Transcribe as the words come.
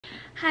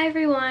Hi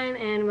everyone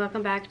and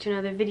welcome back to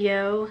another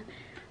video.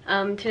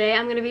 Today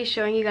I'm going to be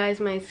showing you guys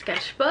my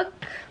sketchbook,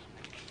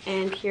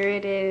 and here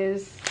it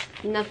is.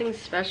 Nothing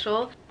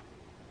special.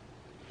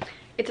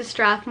 It's a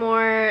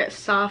Strathmore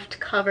soft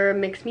cover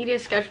mixed media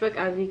sketchbook.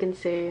 As you can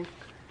see,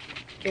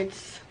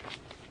 it's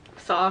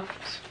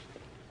soft,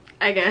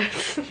 I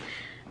guess.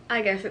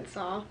 I guess it's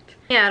soft.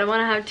 Yeah, I don't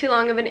want to have too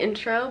long of an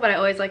intro, but I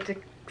always like to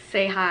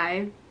say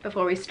hi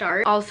before we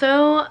start.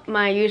 Also,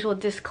 my usual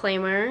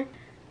disclaimer.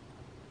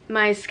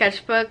 My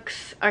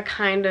sketchbooks are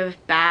kind of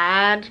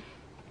bad,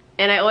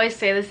 and I always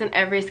say this in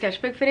every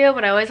sketchbook video,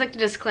 but I always like to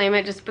disclaim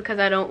it just because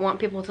I don't want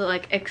people to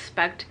like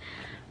expect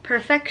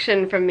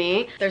perfection from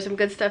me. There's some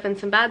good stuff and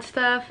some bad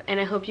stuff, and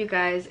I hope you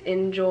guys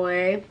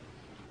enjoy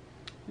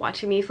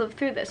watching me flip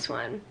through this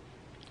one.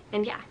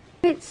 And yeah.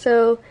 Alright,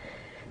 so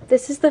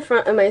this is the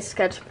front of my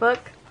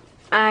sketchbook.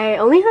 I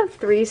only have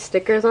 3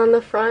 stickers on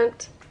the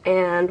front,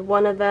 and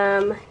one of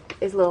them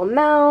is a little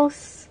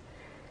mouse.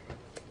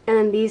 And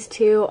then these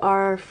 2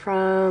 are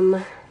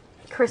from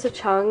Carissa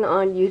Chung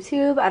on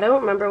YouTube. I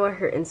don't remember what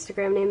her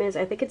Instagram name is.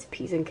 I think it's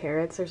Peas and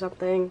Carrots or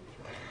something.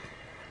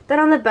 Then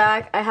on the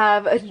back, I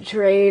have a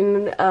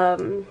Drain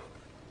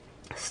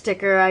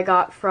sticker I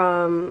got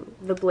from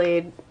the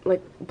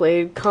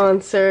Blade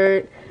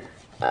concert.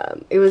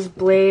 It was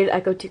Blade,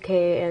 Echo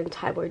 2K, and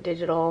Tyboy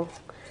Digital.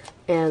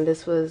 And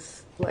this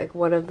was like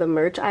one of the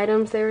merch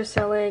items they were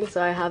selling.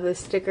 So I have this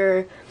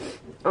sticker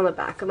on the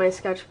back of my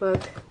sketchbook.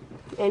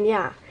 And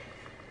yeah.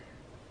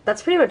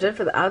 That's pretty much it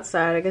for the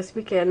outside. I guess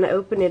we can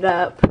open it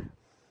up.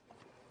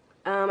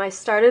 I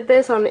started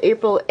this on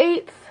April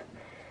 8th,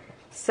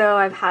 so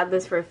I've had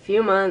this for a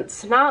few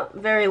months. Not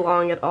very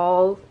long at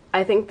all.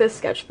 I think this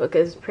sketchbook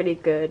is pretty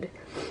good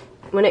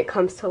when it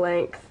comes to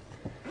length.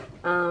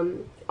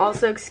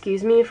 Also,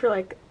 excuse me for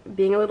like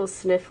being a little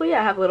sniffly.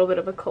 I have a little bit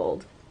of a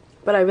cold,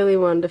 but I really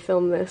wanted to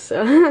film this.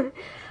 So.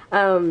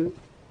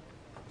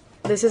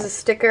 This is a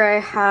sticker I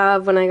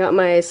have when I got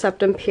my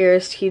septum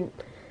pierced.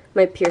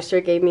 My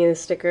piercer gave me the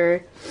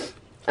sticker.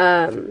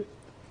 Yeah,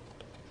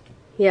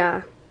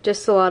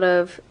 just a lot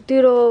of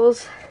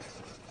doodles.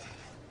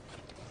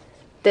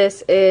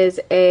 This is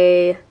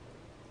a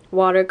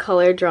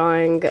watercolor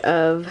drawing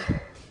of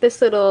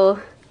this little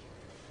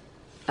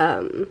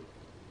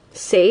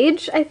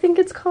sage, I think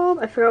it's called.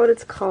 I forgot what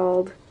it's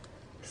called.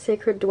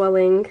 Sacred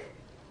Dwelling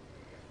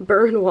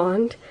burn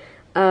wand.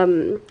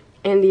 And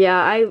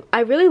yeah, I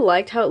really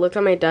liked how it looked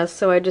on my desk,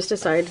 so I just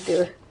decided to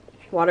do a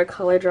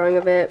watercolor drawing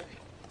of it.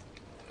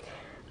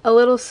 A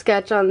little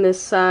sketch on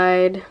this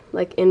side,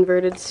 like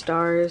inverted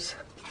stars.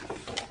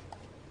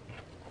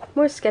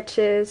 More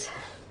sketches.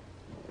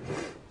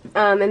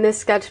 In this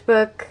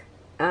sketchbook,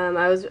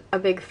 I was a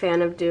big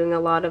fan of doing a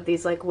lot of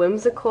these like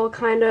whimsical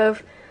kind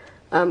of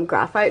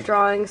graphite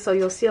drawings, so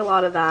you'll see a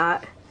lot of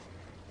that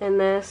in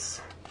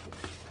this.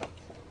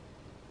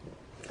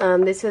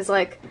 This is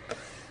like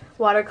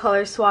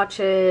watercolor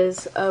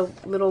swatches, a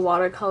little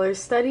watercolor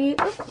study.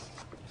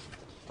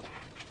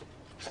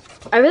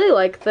 I really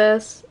like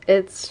this.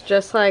 It's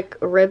just like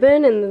a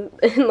ribbon in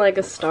like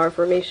a star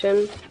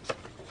formation.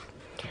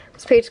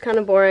 This page is kind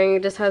of boring.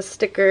 It just has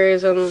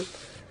stickers and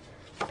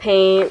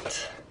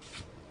paint.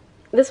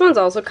 This one's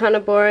also kind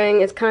of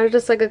boring. It's kind of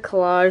just like a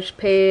collage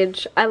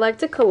page. I like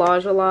to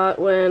collage a lot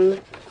when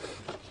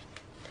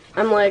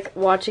I'm like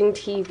watching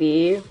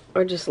TV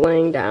or just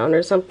laying down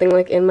or something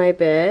like in my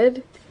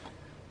bed.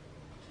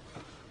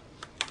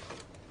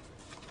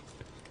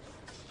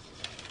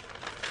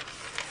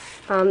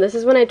 This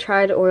is when I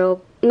tried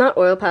not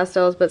oil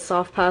pastels, but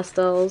soft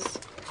pastels.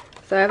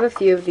 So I have a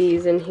few of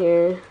these in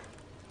here.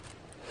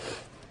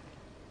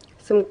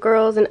 Some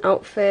girls in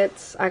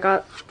outfits. I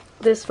got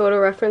this photo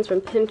reference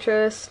from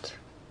Pinterest.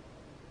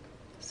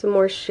 Some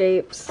more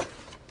shapes.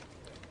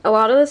 A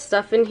lot of the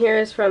stuff in here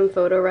is from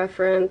photo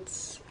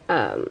reference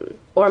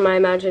or my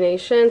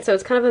imagination, so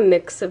it's kind of a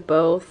mix of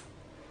both.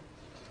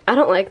 I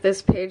don't like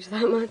this page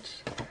that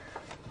much.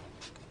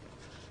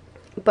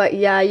 But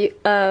yeah,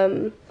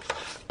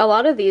 a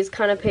lot of these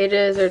kind of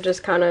pages are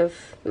just kind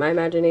of my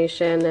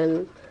imagination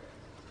and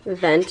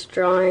vent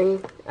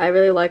drawing. I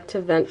really like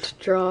to vent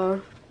draw.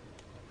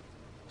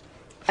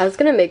 I was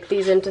gonna make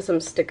these into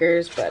some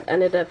stickers, but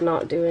ended up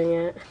not doing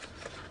it.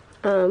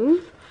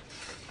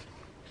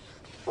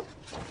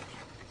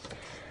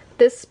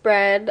 This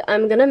spread,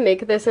 I'm gonna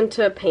make this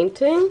into a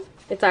painting.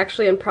 It's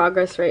actually in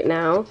progress right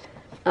now.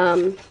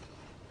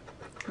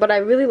 But I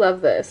really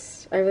love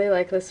this. I really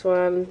like this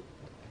one.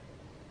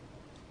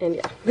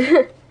 And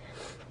yeah.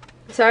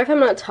 Sorry if I'm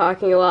not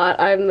talking a lot.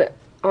 I'm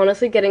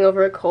honestly getting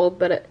over a cold,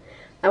 but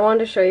I wanted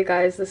to show you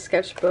guys the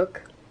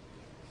sketchbook.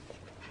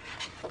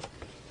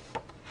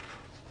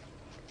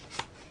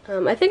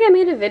 I think I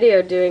made a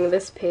video doing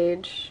this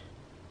page.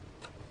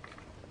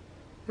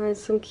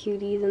 There's some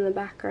cuties in the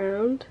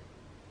background.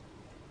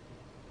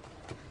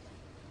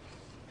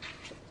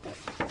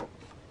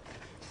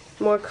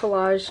 More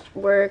collage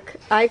work.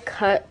 I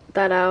cut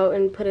that out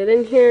and put it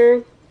in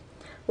here.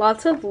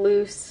 Lots of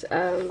loose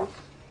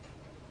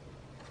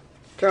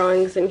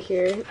drawings in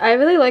here. I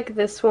really like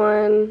this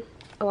one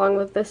along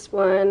with this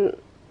one.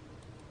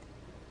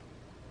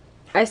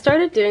 I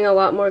started doing a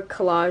lot more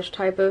collage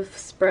type of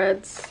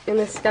spreads in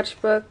this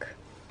sketchbook.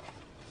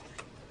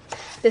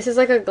 This is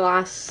like a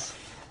glass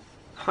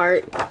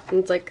heart, and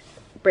it's like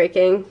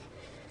breaking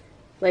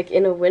like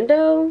in a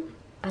window.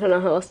 I don't know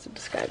how else to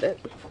describe it.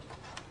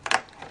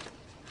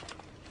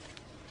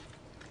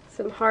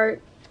 Some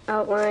heart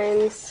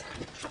outlines.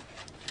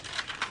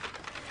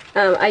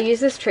 I use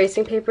this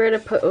tracing paper to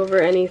put over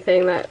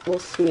anything that will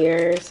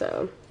smear,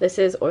 so this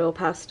is oil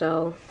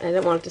pastel. I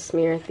didn't want it to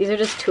smear. These are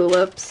just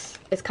tulips.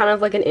 It's kind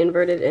of like an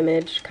inverted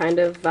image kind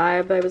of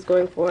vibe I was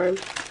going for.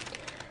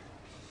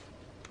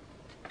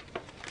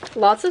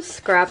 Lots of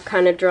scrap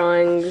kind of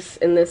drawings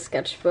in this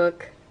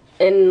sketchbook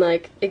and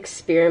like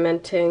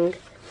experimenting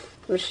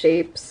with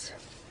shapes.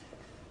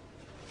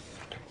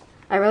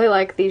 I really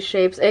like these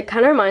shapes. It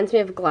kind of reminds me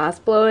of glass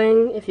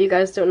blowing, if you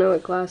guys don't know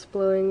what glass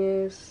blowing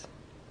is.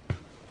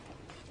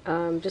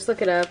 Just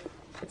look it up.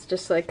 It's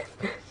just like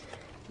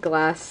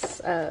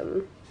glass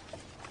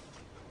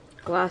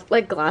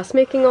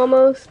making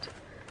almost.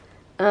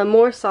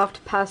 More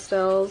soft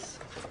pastels.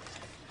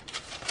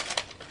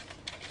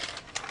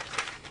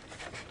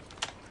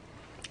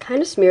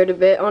 Kind of smeared a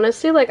bit.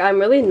 Honestly, like, I'm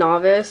really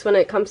novice when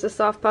it comes to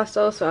soft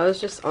pastels, so I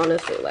was just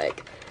honestly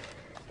like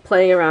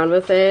playing around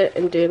with it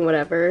and doing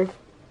whatever.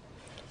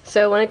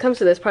 So when it comes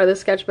to this part of the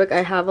sketchbook,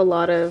 I have a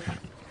lot of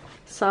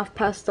soft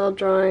pastel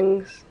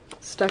drawings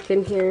stuck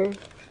in here.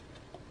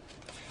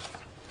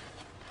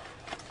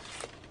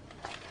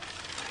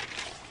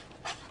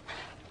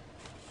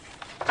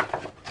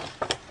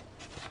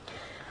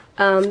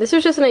 This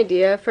was just an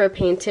idea for a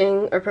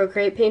painting, or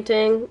Procreate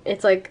painting.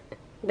 It's like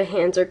the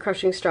hands are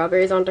crushing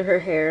strawberries onto her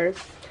hair.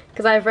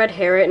 Because I have red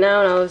hair right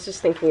now, and I was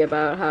just thinking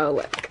about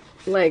how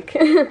like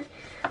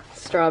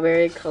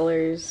strawberry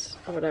colors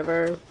or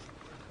whatever.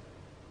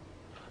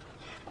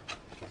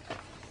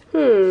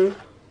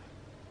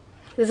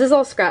 This is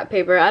all scrap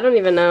paper. I don't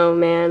even know,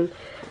 man.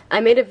 I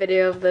made a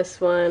video of this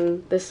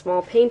one, this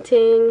small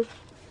painting.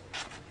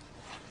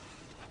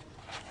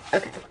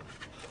 Okay.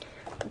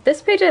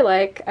 This page I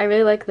like. I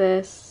really like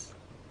this.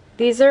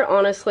 These are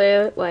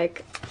honestly,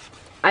 like,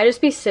 I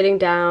just be sitting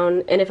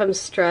down, and if I'm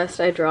stressed,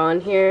 I draw in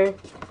here.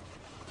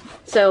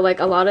 So, like,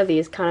 a lot of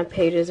these kind of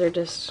pages are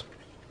just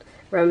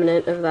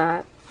remnant of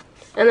that.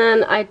 And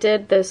then I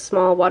did this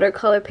small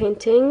watercolor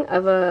painting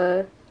of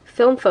a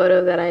film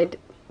photo that I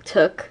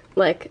took,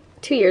 like,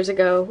 2 years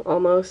ago,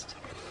 almost.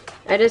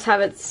 I just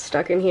have it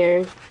stuck in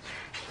here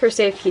for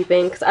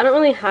safekeeping, because I don't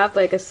really have,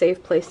 like, a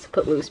safe place to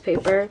put loose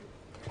paper.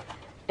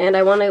 And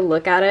I want to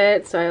look at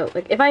it, so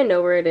like, if I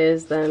know where it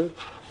is, then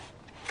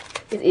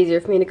it's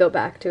easier for me to go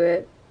back to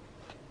it.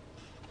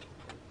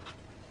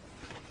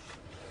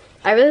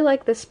 I really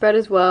like this spread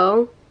as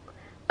well.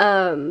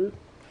 The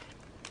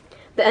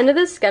end of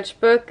this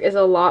sketchbook is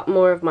a lot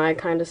more of my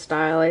kind of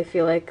style, I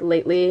feel like,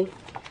 lately.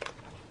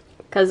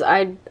 Because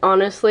I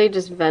honestly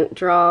just vent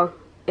draw,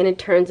 and it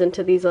turns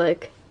into these,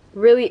 like,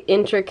 really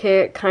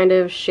intricate kind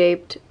of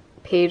shaped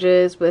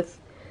pages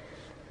with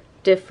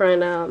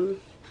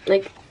different,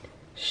 like,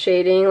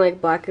 shading,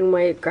 like black and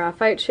white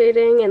graphite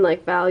shading and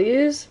like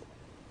values.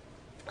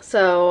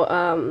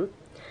 So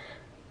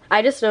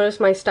I just noticed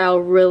my style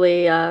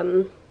really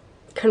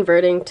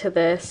converting to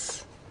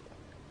this.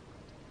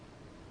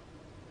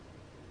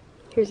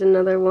 Here's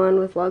another one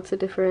with lots of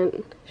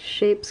different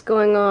shapes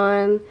going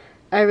on.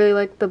 I really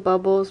like the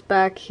bubbles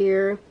back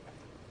here.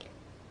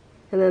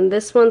 And then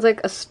this one's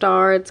like a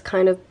star. It's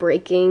kind of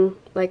breaking,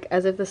 like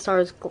as if the star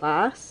is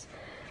glass.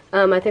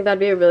 I think that'd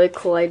be a really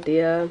cool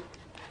idea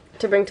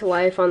to bring to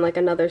life on like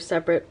another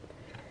separate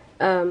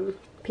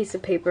piece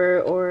of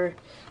paper or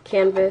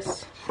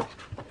canvas.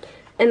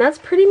 And that's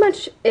pretty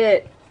much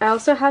it. I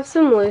also have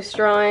some loose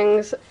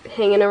drawings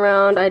hanging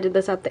around. I did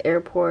this at the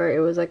airport. It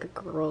was like a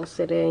girl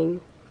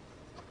sitting.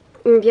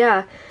 And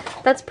yeah,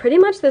 that's pretty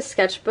much the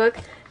sketchbook.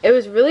 It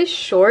was really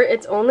short.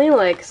 It's only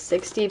like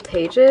 60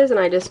 pages, and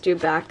I just do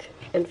back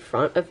and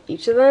front of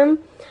each of them.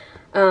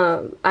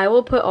 I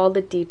will put all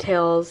the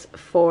details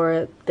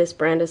for this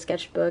brand of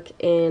sketchbook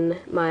in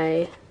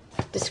my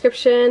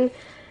description.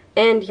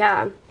 And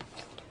yeah,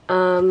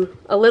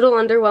 a little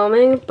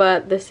underwhelming,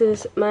 but this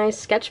is my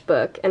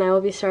sketchbook, and I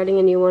will be starting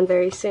a new one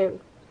very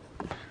soon.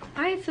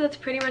 Alright, so that's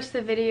pretty much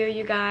the video,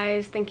 you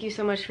guys. Thank you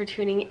so much for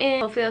tuning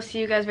in. Hopefully I'll see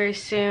you guys very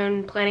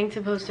soon. Planning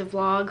to post a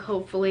vlog,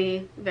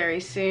 hopefully very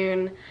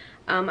soon.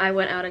 I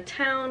went out of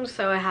town,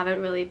 so I haven't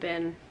really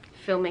been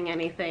filming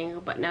anything,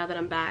 but now that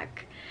I'm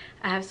back,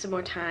 I have some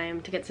more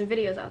time to get some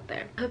videos out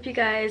there. Hope you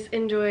guys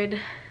enjoyed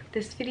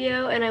this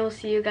video, and I will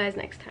see you guys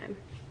next time.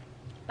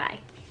 Bye.